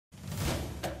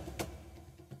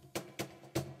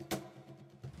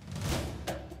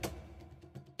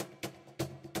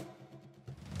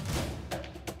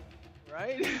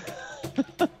right?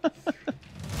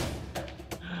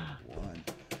 One.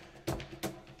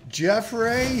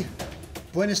 Jeffrey,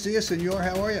 buenos dias, senor.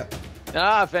 How are you?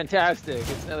 Ah, fantastic.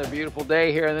 It's another beautiful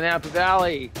day here in the Napa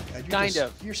Valley. Kind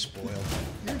of. You're spoiled.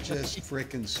 You're just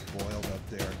freaking spoiled up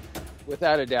there.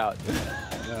 Without a doubt.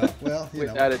 Well,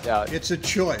 without a doubt. It's a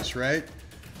choice, right?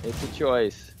 It's a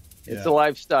choice. It's Yeah. a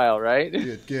lifestyle, right?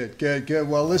 Good.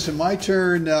 Well, listen, my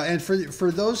turn. And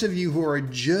for those of you who are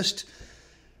just,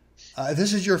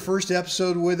 this is your first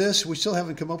episode with us. We still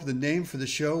haven't come up with a name for the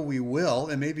show. We will,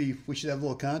 and maybe we should have a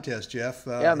little contest, Jeff.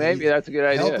 Yeah, maybe that's a good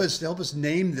idea. Help us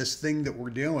name this thing that we're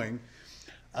doing.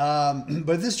 But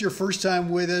if this is your first time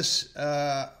with us,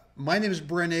 my name is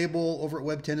Brent Abel over at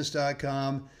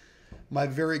webtennis.com. My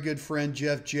very good friend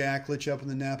Jeff Jacklich up in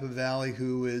the Napa Valley,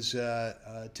 who is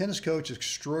a tennis coach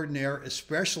extraordinaire,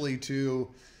 especially to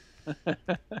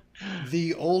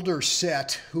the older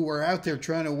set who are out there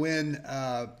trying to win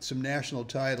some national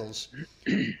titles.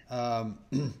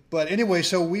 But anyway,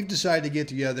 so we've decided to get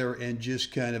together and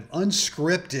just kind of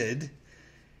unscripted,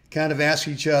 kind of ask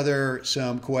each other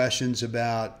some questions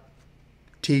about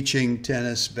teaching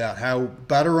tennis,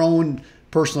 about our own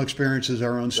personal experiences,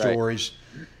 our own stories.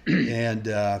 And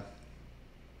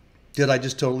did I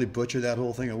just totally butcher that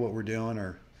whole thing of what we're doing,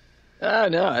 or? No,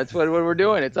 that's what we're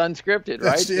doing. It's unscripted,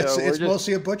 right? It's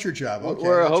mostly a butcher job. Okay,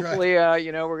 we're hopefully,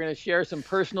 we're going to share some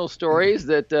personal stories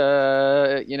that,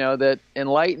 that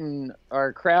enlighten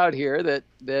our crowd here.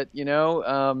 That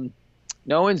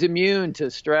no one's immune to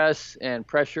stress and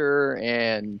pressure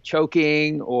and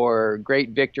choking or great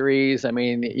victories. I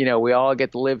mean, we all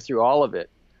get to live through all of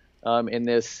it in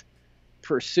this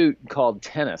pursuit called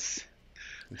tennis.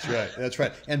 That's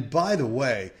right. And by the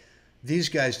way, these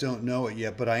guys don't know it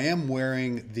yet, but I am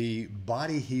wearing the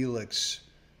Body Helix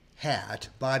hat.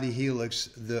 Body Helix,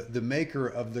 the maker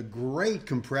of the great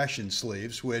compression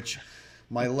sleeves, which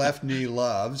my left knee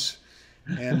loves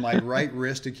and my right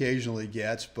wrist occasionally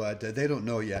gets, but they don't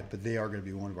know yet, but they are going to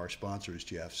be one of our sponsors,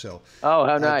 Jeff. So oh,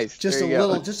 how nice. Just a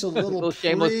little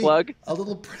shameless plug. A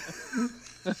little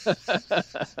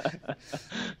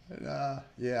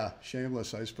yeah,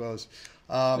 shameless, I suppose.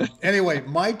 Anyway,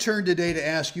 my turn today to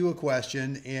ask you a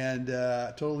question, and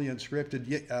totally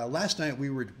unscripted. Last night we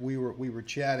were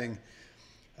chatting.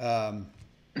 I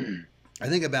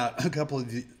think about a couple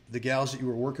of the gals that you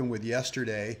were working with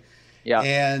yesterday. Yeah.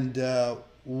 And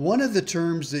one of the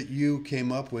terms that you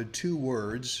came up with, 2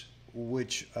 words,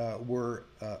 which were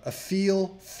a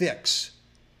feel fix.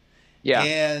 Yeah.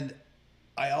 And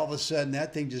all of a sudden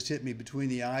that thing just hit me between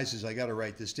the eyes as I got to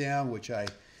write this down, which I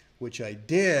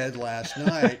did last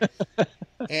night.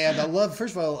 And I love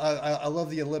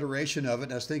the alliteration of it.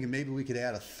 And I was thinking maybe we could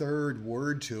add a 3rd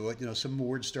word to it, some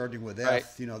word starting with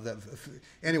F, right.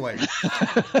 Anyway.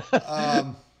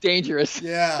 Dangerous.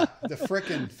 Yeah, the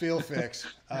frickin' feel fix.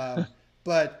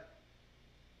 But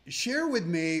share with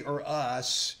me or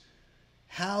us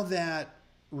how that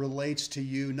relates to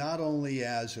you, not only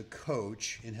as a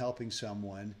coach in helping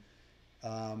someone,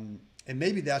 and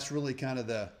maybe that's really kind of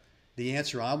the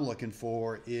answer I'm looking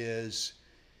for is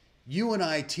you and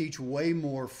I teach way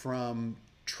more from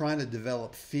trying to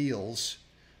develop feels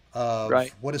of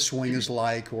what a swing is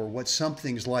like or what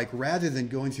something's like, rather than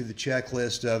going through the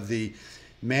checklist of the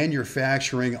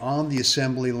manufacturing on the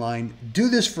assembly line. Do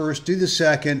this first, do the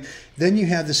second, then you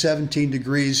have the 17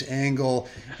 degrees angle,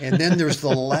 and then there's the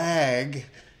lag,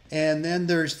 and then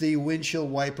there's the windshield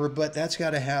wiper, but that's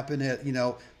got to happen at,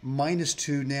 -2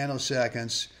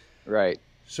 nanoseconds. Right.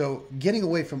 So getting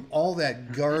away from all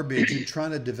that garbage and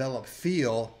trying to develop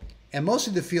feel, and most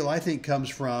of the feel I think comes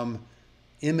from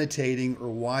imitating or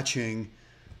watching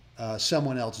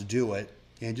someone else do it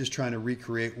and just trying to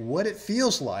recreate what it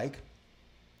feels like.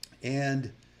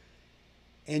 And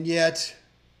yet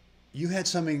you had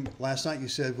something last night you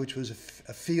said, which was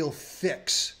a feel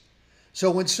fix.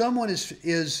 So when someone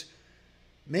is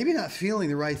maybe not feeling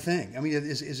the right thing, I mean,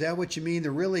 is that what you mean?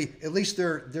 They're really, at least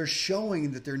they're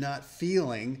showing that they're not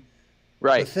feeling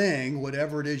the thing,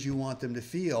 whatever it is you want them to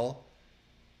feel.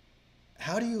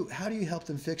 How do you help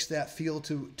them fix that feel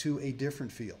to a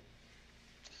different feel?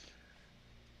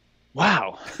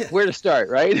 Wow. Where to start,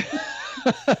 right?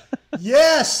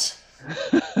 Yes.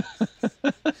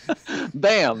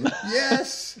 Bam.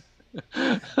 Yes.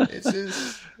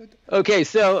 Okay,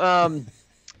 so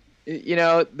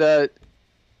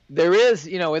there is,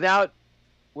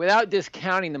 without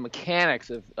discounting the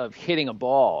mechanics of hitting a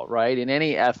ball, right? In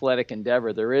any athletic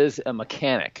endeavor, there is a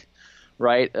mechanic,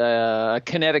 right? A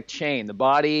kinetic chain, the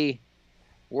body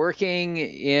working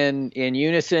in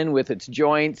unison with its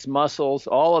joints, muscles,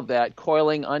 all of that,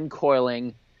 coiling,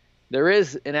 uncoiling, there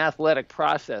is an athletic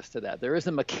process to that. There is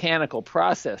a mechanical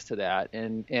process to that,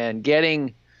 and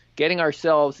getting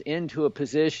ourselves into a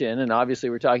position, and obviously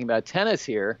we're talking about tennis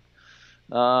here.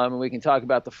 We can talk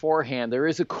about the forehand. There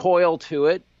is a coil to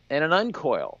it and an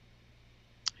uncoil,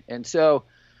 and so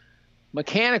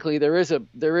mechanically there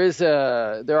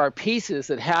are pieces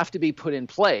that have to be put in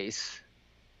place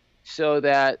so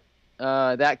that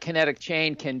that kinetic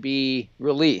chain can be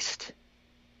released,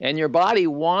 and your body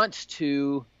wants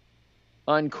to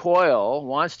uncoil,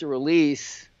 wants to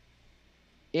release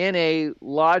in a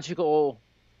logical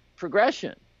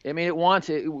progression. I mean, it wants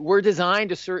it. We're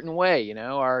designed a certain way, you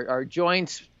know. Our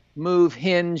joints move,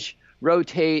 hinge,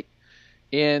 rotate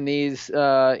in these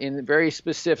in very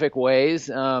specific ways.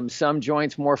 Some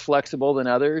joints more flexible than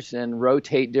others and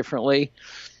rotate differently.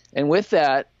 And with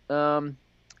that,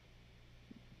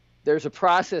 there's a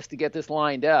process to get this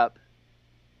lined up,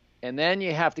 and then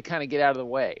you have to kind of get out of the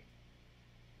way,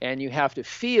 and you have to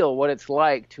feel what it's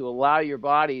like to allow your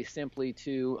body simply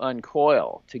to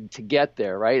uncoil, to get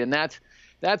there, right? And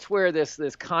that's where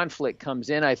this conflict comes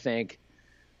in, I think,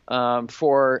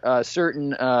 for a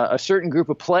certain group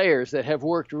of players that have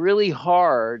worked really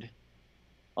hard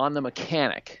on the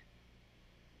mechanic.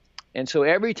 And so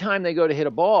every time they go to hit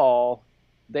a ball,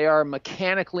 they are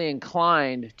mechanically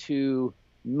inclined to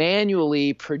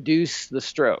manually produce the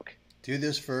stroke. Do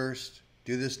this first,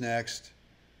 do this next.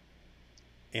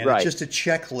 And right. It's just a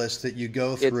checklist that you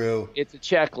go through. It's a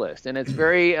checklist, and it's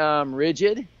very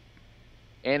rigid,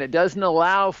 and it doesn't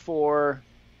allow for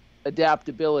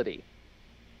adaptability.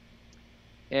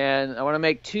 And I want to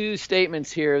make two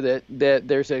statements here that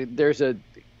there's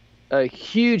a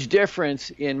huge difference,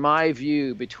 in my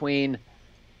view, between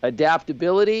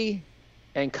adaptability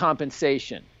and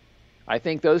compensation. I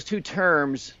think those two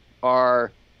terms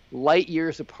are light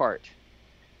years apart.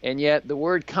 And yet the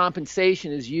word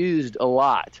compensation is used a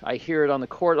lot. I hear it on the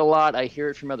court a lot. I hear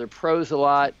it from other pros a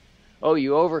lot. Oh,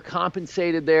 you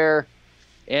overcompensated there.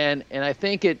 And I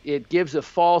think it gives a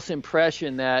false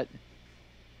impression that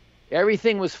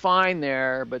everything was fine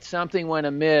there, but something went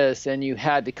amiss and you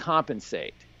had to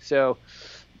compensate. So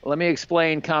let me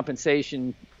explain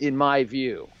compensation in my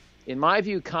view. In my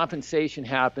view, compensation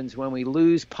happens when we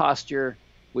lose posture,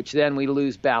 which then we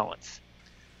lose balance.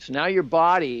 So now your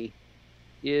body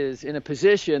is in a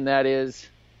position that is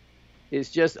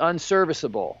just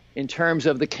unserviceable in terms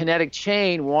of the kinetic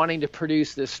chain wanting to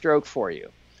produce this stroke for you.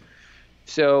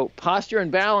 So posture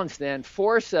and balance then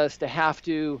force us to have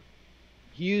to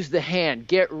use the hand,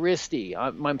 get wristy.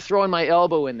 I'm throwing my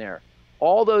elbow in there.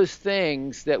 All those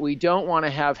things that we don't want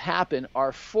to have happen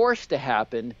are forced to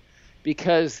happen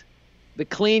because the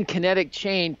clean kinetic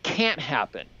chain can't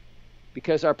happen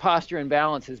because our posture and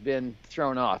balance has been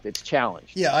thrown off. It's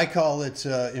challenged. Yeah, I call it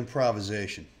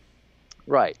improvisation.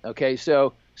 Right. Okay.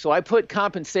 So I put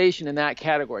compensation in that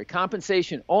category.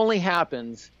 Compensation only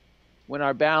happens when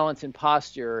our balance and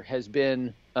posture has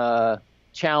been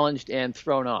challenged and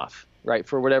thrown off, right,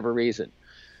 for whatever reason.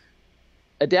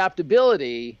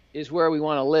 Adaptability is where we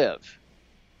want to live.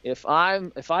 If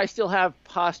I still have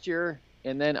posture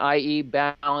and then i.e.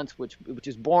 balance, which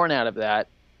is born out of that,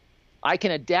 I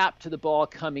can adapt to the ball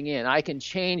coming in. I can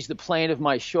change the plane of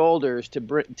my shoulders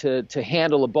to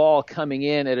handle a ball coming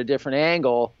in at a different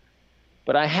angle,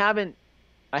 but I haven't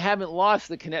lost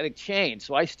the kinetic chain.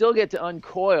 So I still get to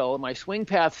uncoil. My swing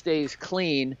path stays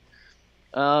clean,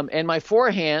 and my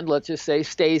forehand, let's just say,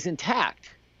 stays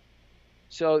intact.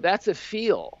 So that's a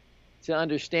feel to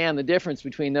understand the difference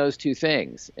between those two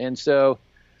things. And so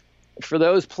for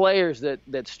those players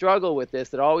that struggle with this,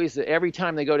 that always, every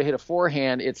time they go to hit a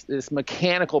forehand, it's this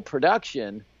mechanical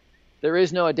production, there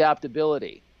is no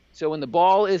adaptability. So when the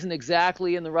ball isn't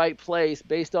exactly in the right place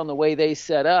based on the way they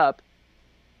set up,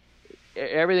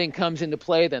 everything comes into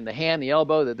play then. The hand, the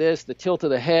elbow, the tilt of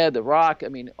the head, the rock. I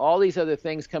mean, all these other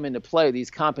things come into play.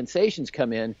 These compensations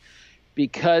come in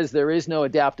because there is no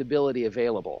adaptability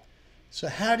available. So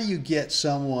how do you get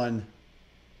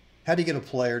a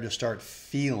player to start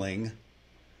feeling,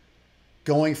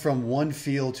 going from one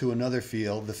field to another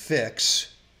field, the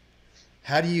fix?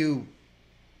 How do you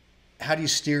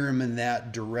steer them in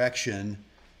that direction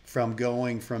from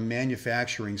going from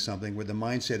manufacturing something where the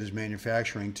mindset is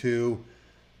manufacturing to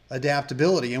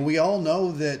adaptability? And we all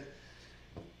know that,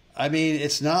 I mean,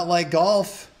 it's not like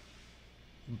golf.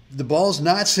 The ball's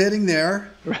not sitting there.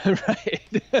 Right.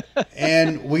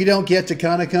 And we don't get to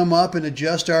kind of come up and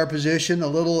adjust our position a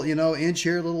little, inch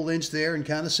here, a little inch there, and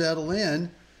kind of settle in.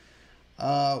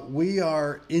 We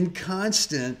are in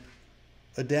constant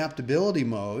adaptability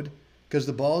mode because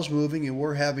the ball's moving and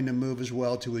we're having to move as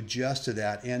well to adjust to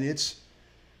that. And it's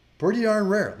pretty darn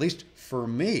rare, at least for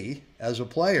me as a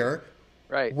player,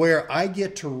 Right. where I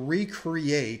get to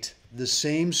recreate the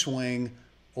same swing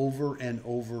over and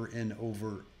over and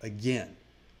over again.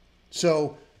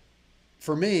 So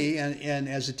for me, and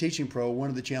as a teaching pro, one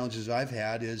of the challenges I've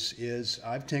had is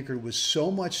I've tinkered with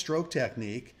so much stroke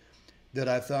technique that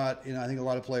I thought, I think a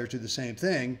lot of players do the same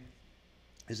thing,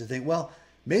 is to think, well,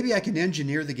 maybe I can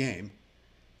engineer the game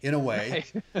in a way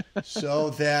so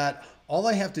that all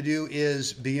I have to do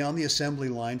is be on the assembly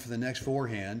line for the next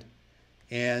forehand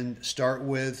and start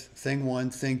with thing one,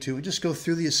 thing two, and just go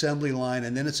through the assembly line,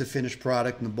 and then it's a finished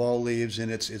product and the ball leaves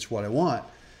and it's what I want.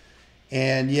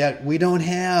 And yet we don't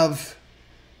have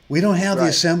the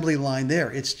assembly line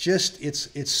there. It's just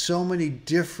it's so many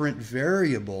different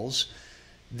variables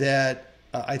that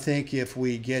I think if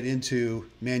we get into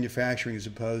manufacturing as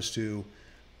opposed to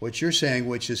what you're saying,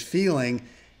 which is feeling,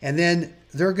 and then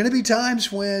there are going to be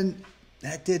times when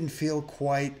that didn't feel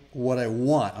quite what I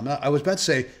want. I was about to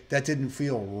say that didn't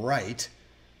feel right,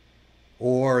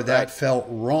 or that felt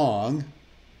wrong,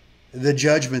 the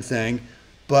judgment thing.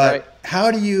 But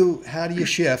how do you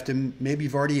shift? And maybe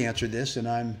you've already answered this, and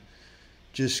I'm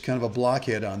just kind of a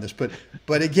blockhead on this. But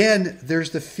again,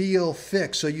 there's the feel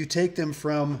fix. So you take them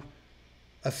from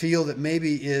a feel that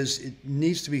maybe it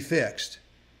needs to be fixed,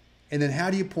 and then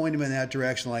how do you point them in that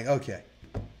direction? Like, okay,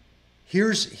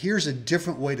 here's a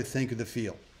different way to think of the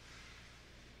feel.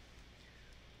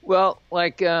 Well,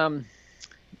 like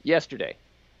yesterday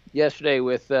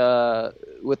with the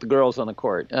girls on the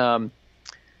court.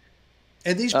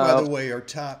 And these, by the way, are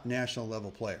top national level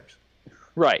players.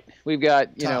 Right. We've got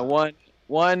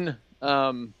one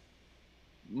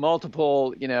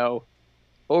multiple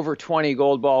over 20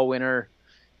 gold ball winner.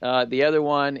 The other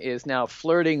one is now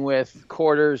flirting with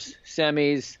quarters,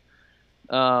 semis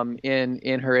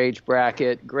in her age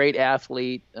bracket. Great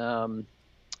athlete. And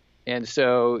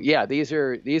so, yeah, these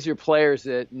are players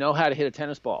that know how to hit a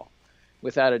tennis ball,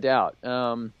 without a doubt.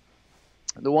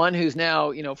 The one who's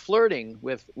now, flirting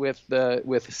with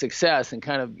success and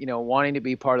kind of, wanting to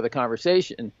be part of the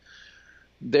conversation.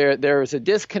 There is a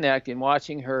disconnect in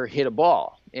watching her hit a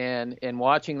ball and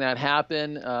watching that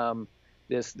happen. And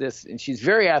she's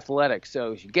very athletic,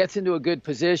 so she gets into a good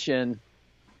position,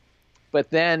 but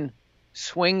then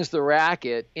swings the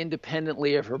racket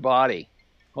independently of her body.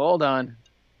 Hold on.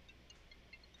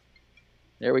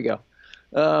 There we go.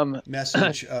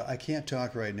 Message, I can't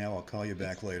talk right now. I'll call you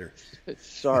back later.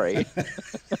 Sorry.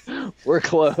 We're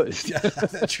closed. Yeah,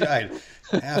 that's right.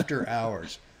 After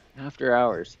hours. After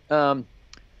hours. So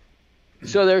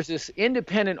there's this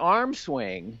independent arm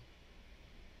swing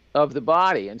of the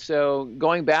body. And so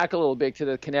going back a little bit to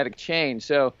the kinetic chain.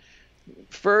 So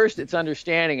first it's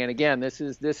understanding, and again, this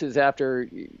is after,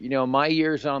 my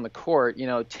years on the court,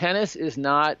 tennis is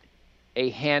not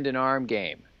a hand and arm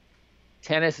game.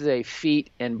 Tennis is a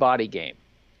feet and body game.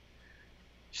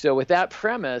 So with that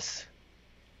premise,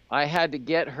 I had to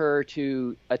get her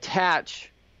to attach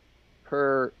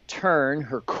her turn,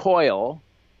 her coil,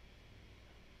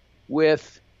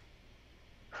 with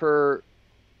her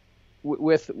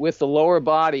with the lower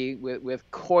body, with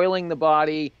coiling the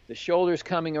body, the shoulders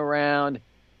coming around,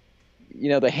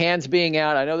 the hands being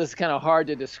out. I know this is kind of hard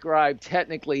to describe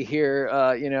technically here,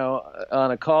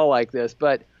 on a call like this,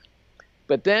 but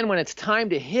then when it's time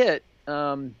to hit,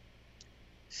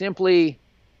 simply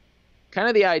kind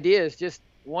of the idea is just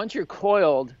once you're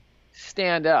coiled,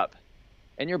 stand up.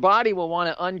 And your body will want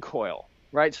to uncoil,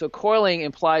 right? So coiling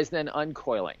implies then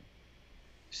uncoiling.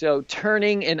 So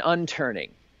turning and unturning.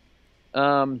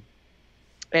 And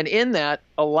in that,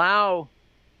 allow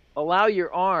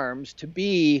your arms to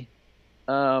be,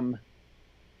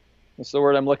 what's the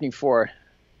word I'm looking for?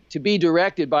 To be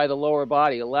directed by the lower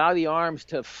body. Allow the arms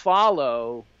to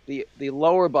follow the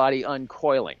lower body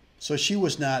uncoiling. So she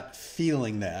was not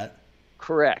feeling that.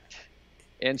 Correct.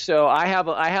 And so I have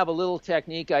a little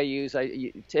technique I use.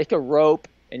 You take a rope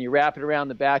and you wrap it around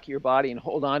the back of your body and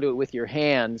hold onto it with your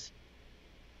hands,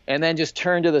 and then just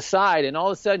turn to the side, and all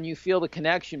of a sudden you feel the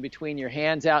connection between your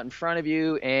hands out in front of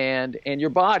you and your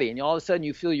body, and all of a sudden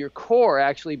you feel your core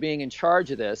actually being in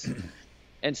charge of this.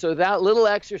 And so that little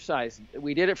exercise,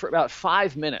 we did it for about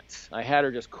 5 minutes. I had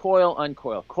her just coil,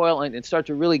 uncoil, coil, and start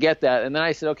to really get that. And then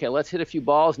I said, okay, let's hit a few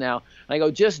balls now. And I go,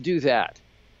 just do that.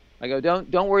 I go,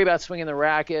 don't worry about swinging the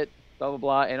racket, blah, blah,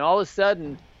 blah. And all of a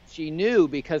sudden, she knew,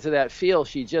 because of that feel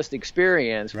she just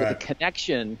experienced, with the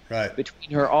connection between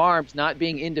her arms not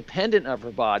being independent of her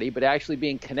body, but actually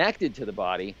being connected to the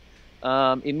body.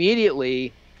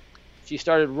 Immediately, she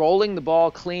started rolling the ball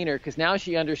cleaner, because now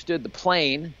she understood the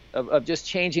plane of just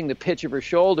changing the pitch of her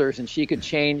shoulders, and she could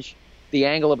change the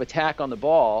angle of attack on the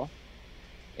ball.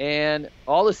 And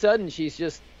all of a sudden, she's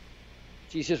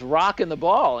she's just rocking the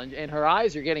ball, and her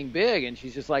eyes are getting big, and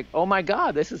she's just like, oh my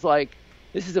God, this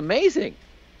is amazing.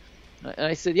 And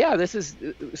I said, yeah, this is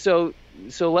so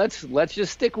let's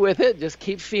just stick with it, just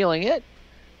keep feeling it.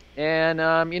 And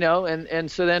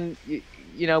and so then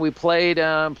we played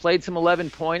some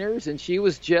 11-pointers, and she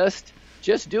was just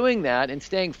doing that and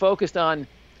staying focused on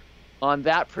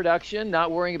that production,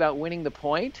 not worrying about winning the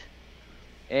point.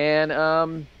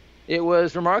 And it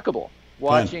was remarkable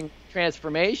watching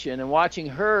transformation and watching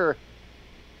her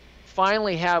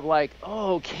finally have like,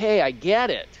 oh, okay, I get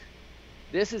it.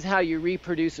 This is how you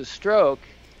reproduce a stroke.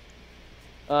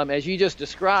 As you just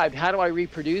described, how do I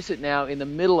reproduce it now in the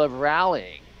middle of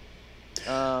rallying?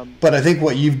 But I think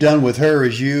what you've done with her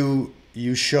is you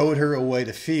showed her a way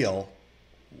to feel,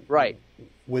 right,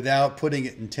 without putting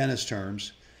it in tennis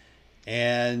terms,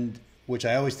 and which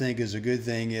I always think is a good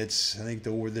thing. I think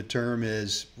the term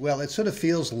is, well, it sort of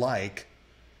feels like,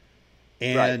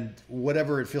 and right.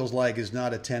 Whatever it feels like is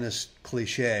not a tennis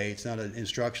cliche. It's not an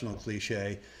instructional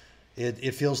cliche.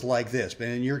 It feels like this. But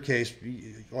in your case,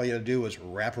 all you had to do was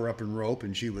wrap her up in rope,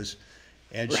 and she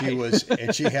had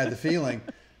the feeling.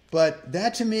 But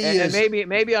that to me is, and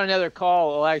maybe on another call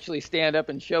we'll actually stand up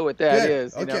and show what that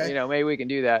is. Okay. Maybe we can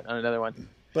do that on another one.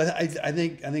 But I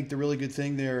think the really good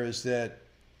thing there is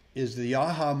the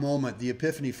aha moment, the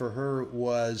epiphany for her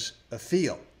was a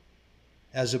feel,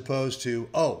 as opposed to,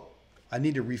 oh, I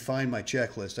need to refine my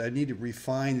checklist. I need to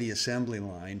refine the assembly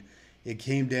line. It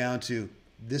came down to,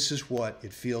 this is what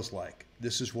it feels like.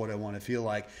 This is what I want to feel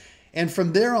like. And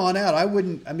from there on out, I'll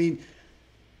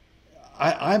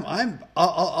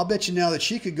bet you now that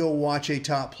she could go watch a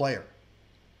top player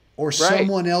or right.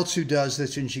 someone else who does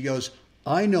this, and she goes,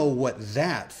 I know what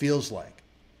that feels like.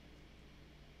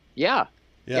 Yeah,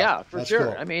 for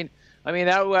sure. Cool. I mean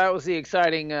that was the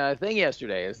exciting thing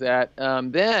yesterday, is that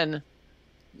then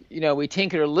we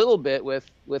tinkered a little bit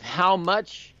with how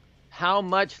much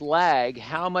lag,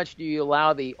 how much do you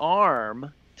allow the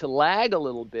arm to lag a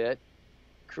little bit,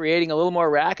 creating a little more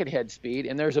racket head speed.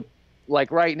 And there's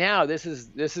like right now, this is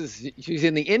she's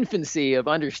in the infancy of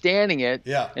understanding it.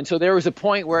 Yeah. And so there was a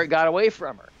point where it got away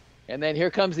from her. And then here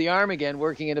comes the arm again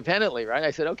working independently, right?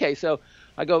 I said, okay, so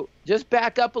I go, just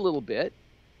back up a little bit,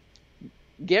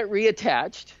 get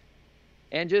reattached,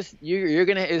 and just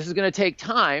this is gonna take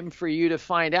time for you to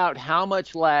find out how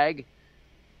much lag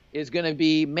is gonna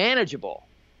be manageable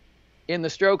in the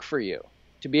stroke for you,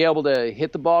 to be able to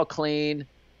hit the ball clean,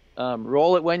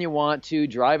 roll it when you want to,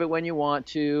 drive it when you want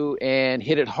to, and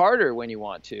hit it harder when you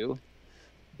want to,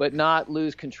 but not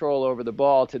lose control over the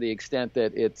ball to the extent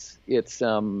that it's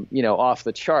off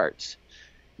the charts.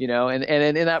 And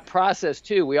in that process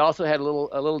too, we also had a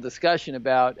little discussion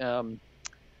about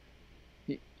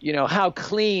how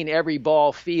clean every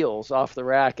ball feels off the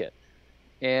racket.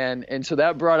 And so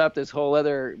that brought up this whole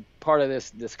other part of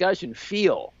this discussion,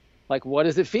 feel. Like, what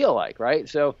does it feel like, right?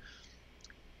 So,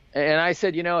 and I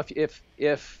said, if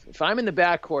I'm in the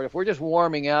backcourt, if we're just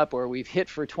warming up, or we've hit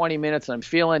for 20 minutes and I'm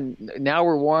feeling, now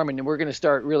we're warm and we're going to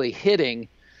start really hitting,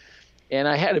 and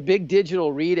I had a big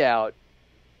digital readout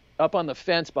up on the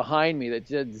fence behind me that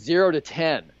did 0 to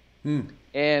 10.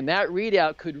 And that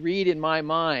readout could read in my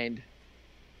mind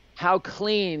how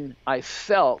clean I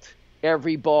felt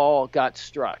every ball got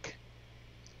struck.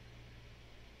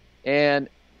 And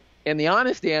the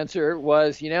honest answer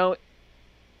was,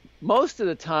 most of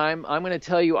the time, I'm going to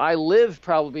tell you, I live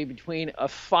probably between a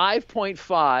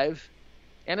 5.5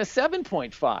 and a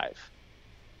 7.5.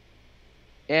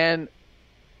 And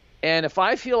if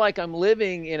I feel like I'm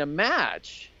living in a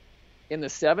match in the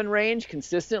 7 range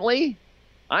consistently,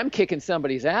 I'm kicking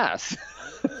somebody's ass.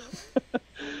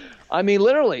 I mean,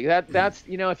 literally, that's,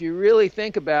 if you really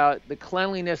think about the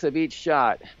cleanliness of each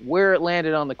shot, where it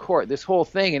landed on the court, this whole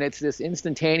thing, and it's this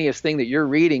instantaneous thing that you're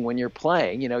reading when you're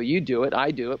playing. You do it,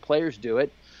 I do it, players do it.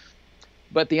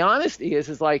 But the honesty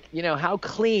is like, how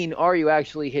clean are you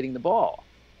actually hitting the ball?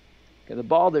 Because the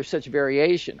ball, there's such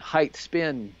variation, height,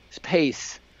 spin,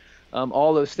 pace,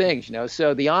 all those things,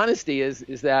 So the honesty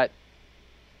is that,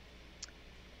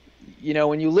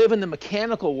 when you live in the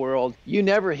mechanical world, you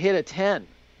never hit a 10.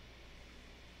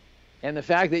 And the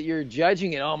fact that you're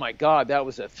judging it, oh my God, that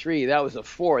was a 3, that was a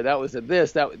 4, that was a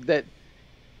this, that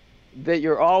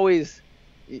you're always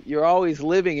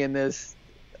living in this,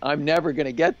 I'm never going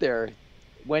to get there.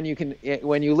 When you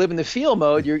live in the feel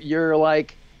mode, you're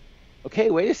like, okay,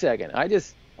 wait a second, I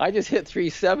just hit 3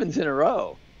 7s in a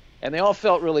row, and they all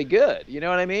felt really good. You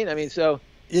know what I mean? I mean, so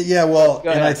yeah, well,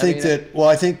 and I think that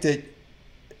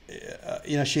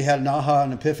she had an aha,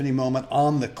 an epiphany moment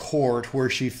on the court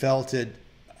where she felt it.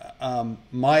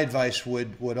 My advice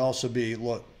would also be,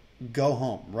 look, go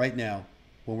home right now,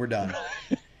 when we're done.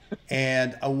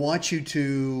 And I want you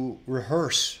to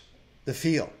rehearse the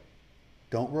feel.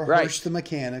 Don't rehearse the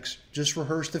mechanics. Just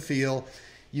rehearse the feel.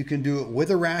 You can do it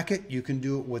with a racket. You can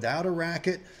do it without a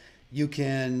racket. You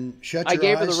can shut your eyes. I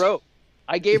gave her the rope.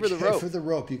 I gave her the rope. For the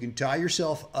rope. You can tie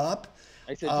yourself up.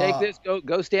 I said, take this,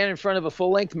 go stand in front of a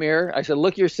full-length mirror. I said,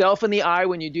 look yourself in the eye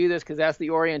when you do this, because that's the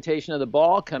orientation of the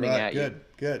ball coming at you.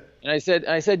 Good. And I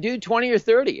said, do 20 or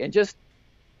 30 and just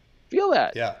feel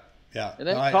that. Yeah. And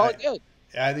then call it good.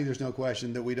 I think there's no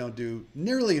question that we don't do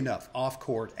nearly enough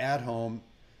off-court, at home,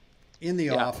 in the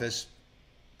office.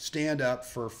 Stand up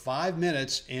for 5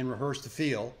 minutes and rehearse the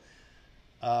feel.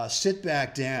 Sit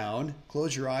back down,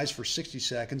 close your eyes for 60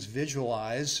 seconds,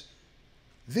 visualize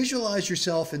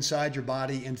yourself inside your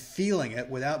body and feeling it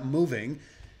without moving.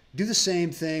 Do the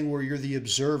same thing where you're the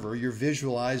observer. You're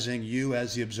visualizing you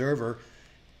as the observer,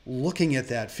 looking at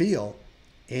that feel.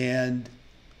 And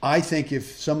I think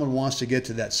if someone wants to get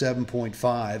to that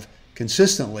 7.5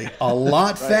 consistently, a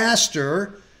lot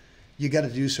faster, you got to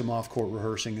do some off-court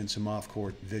rehearsing and some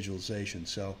off-court visualization.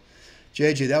 So,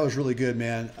 JJ, that was really good,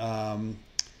 man.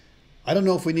 I don't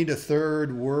know if we need a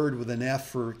third word with an F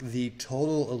for the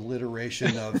total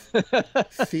alliteration of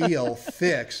feel,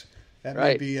 fix. That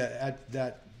may be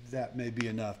that may be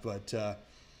enough. But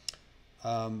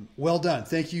well done.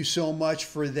 Thank you so much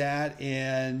for that.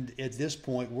 And at this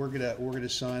point, we're gonna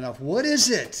sign off. What is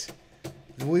it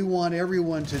that we want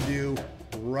everyone to do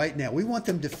right now? We want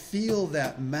them to feel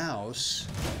that mouse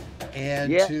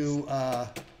and to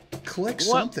click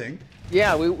something.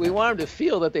 Yeah, we want them to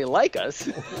feel that they like us.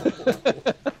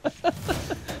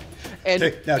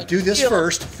 And now do this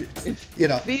first.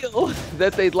 Feel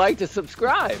that they'd like to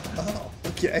subscribe. Oh,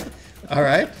 okay. All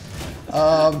right.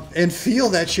 And feel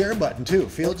that share button too.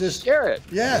 Share it.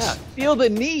 Yes. Yeah. Feel the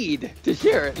need to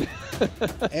share it.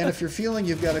 And if you're feeling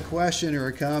you've got a question or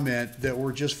a comment that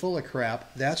we're just full of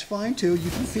crap, that's fine too. You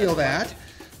can feel that.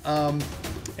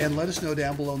 And let us know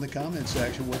down below in the comment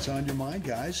section what's on your mind,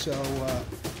 guys. So,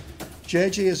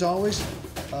 JJ, as always,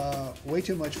 way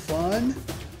too much fun.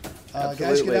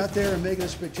 Guys, get out there and make it a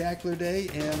spectacular day.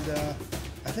 And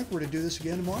I think we're going to do this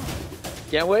again tomorrow.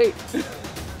 Can't wait.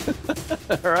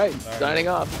 All right. Signing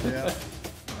off. Yeah.